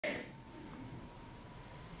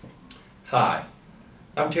Hi,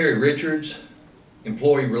 I'm Terry Richards,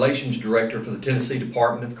 Employee Relations Director for the Tennessee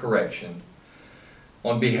Department of Correction.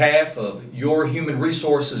 On behalf of your Human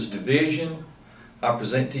Resources Division, I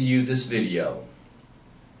present to you this video.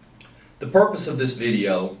 The purpose of this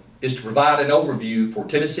video is to provide an overview for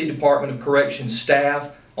Tennessee Department of Corrections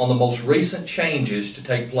staff on the most recent changes to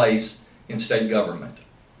take place in state government.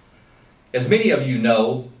 As many of you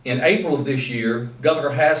know, in April of this year,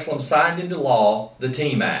 Governor Haslam signed into law the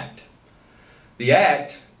TEAM Act. The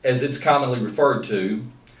Act, as it's commonly referred to,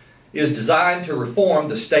 is designed to reform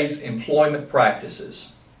the state's employment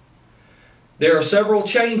practices. There are several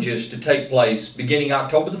changes to take place beginning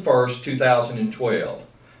October the 1st, 2012.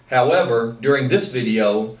 However, during this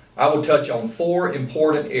video, I will touch on four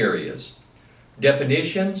important areas: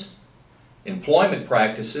 definitions, employment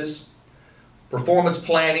practices, performance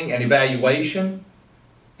planning and evaluation,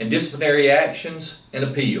 and disciplinary actions and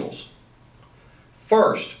appeals.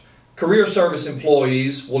 First, career service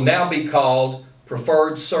employees will now be called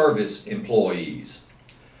preferred service employees.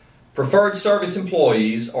 Preferred service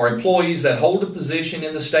employees are employees that hold a position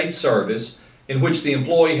in the state service in which the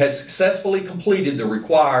employee has successfully completed the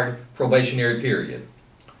required probationary period.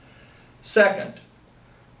 Second,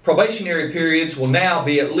 probationary periods will now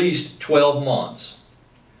be at least 12 months.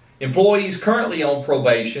 Employees currently on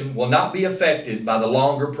probation will not be affected by the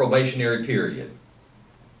longer probationary period.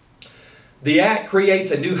 The Act creates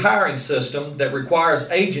a new hiring system that requires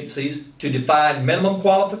agencies to define minimum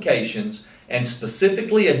qualifications and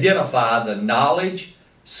specifically identify the knowledge,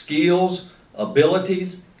 skills,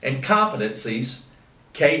 abilities, and competencies,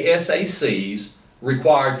 KSACs,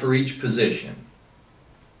 required for each position.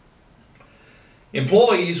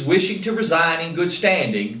 Employees wishing to resign in good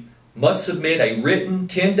standing must submit a written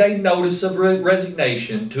 10-day notice of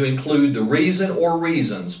resignation to include the reason or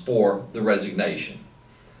reasons for the resignation.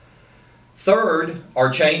 Third are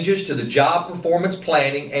changes to the job performance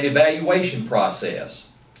planning and evaluation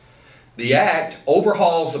process. The Act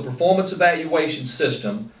overhauls the performance evaluation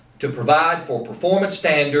system to provide for performance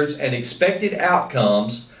standards and expected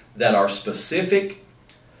outcomes that are specific,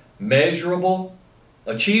 measurable,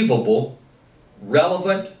 achievable,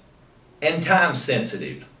 relevant, and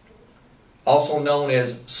time-sensitive, also known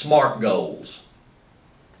as SMART goals.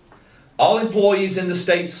 All employees in the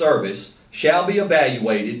state service shall be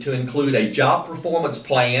evaluated to include a job performance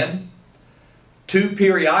plan, 2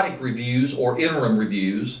 periodic reviews or interim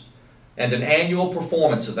reviews, and an annual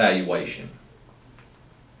performance evaluation.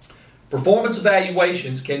 Performance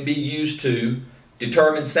evaluations can be used to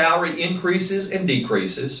determine salary increases and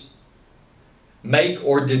decreases, make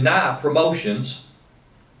or deny promotions,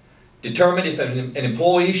 determine if an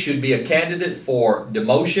employee should be a candidate for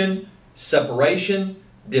demotion, separation,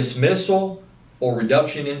 dismissal, or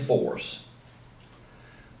reduction in force.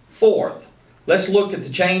 Fourth, let's look at the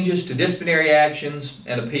changes to disciplinary actions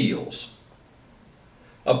and appeals.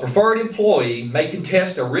 A preferred employee may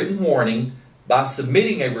contest a written warning by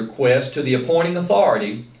submitting a request to the appointing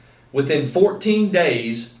authority within 14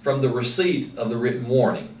 days from the receipt of the written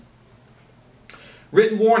warning.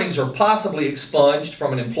 Written warnings are possibly expunged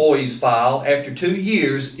from an employee's file after 2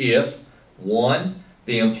 years if 1.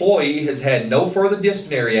 The employee has had no further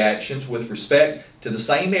disciplinary actions with respect to the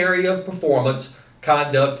same area of performance,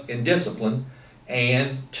 conduct, and discipline,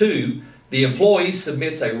 and 2. The employee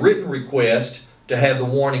submits a written request to have the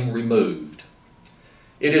warning removed.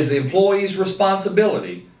 It is the employee's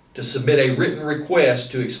responsibility to submit a written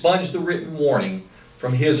request to expunge the written warning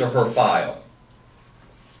from his or her file.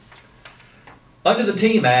 Under the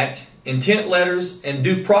TEAM Act, intent letters and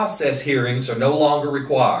due process hearings are no longer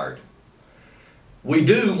required. We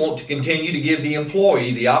do want to continue to give the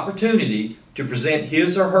employee the opportunity to present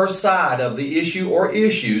his or her side of the issue or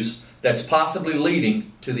issues that's possibly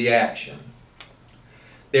leading to the action.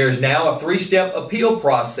 There is now a 3-step appeal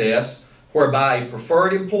process whereby a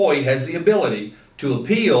preferred employee has the ability to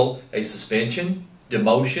appeal a suspension,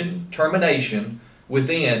 demotion, termination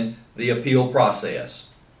within the appeal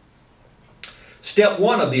process. Step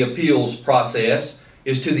 1 of the appeals process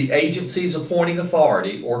is to the agency's appointing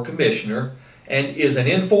authority or commissioner and is an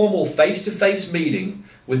informal face-to-face meeting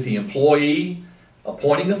with the employee,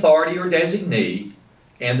 appointing authority or designee,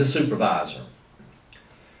 and the supervisor.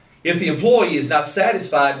 If the employee is not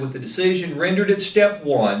satisfied with the decision rendered at Step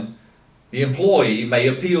 1, the employee may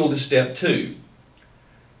appeal to Step 2.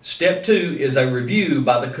 Step 2 is a review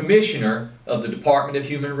by the Commissioner of the Department of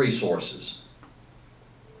Human Resources.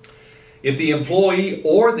 If the employee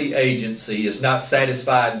or the agency is not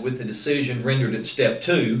satisfied with the decision rendered at Step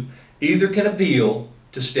 2, either can appeal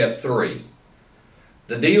to Step 3.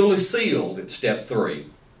 The deal is sealed at Step 3.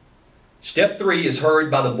 Step 3 is heard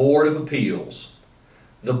by the Board of Appeals.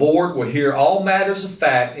 The board will hear all matters of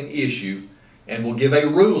fact and issue and will give a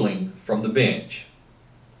ruling from the bench.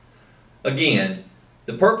 Again,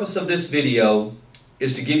 the purpose of this video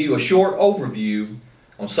is to give you a short overview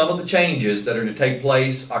on some of the changes that are to take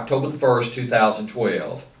place October the 1st,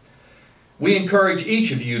 2012. We encourage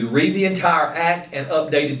each of you to read the entire Act and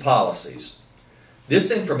updated policies.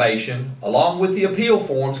 This information, along with the appeal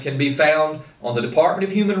forms, can be found on the Department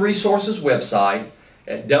of Human Resources website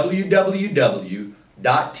at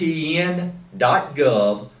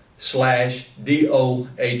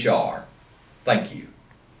www.ten.gov/DOHR. Thank you.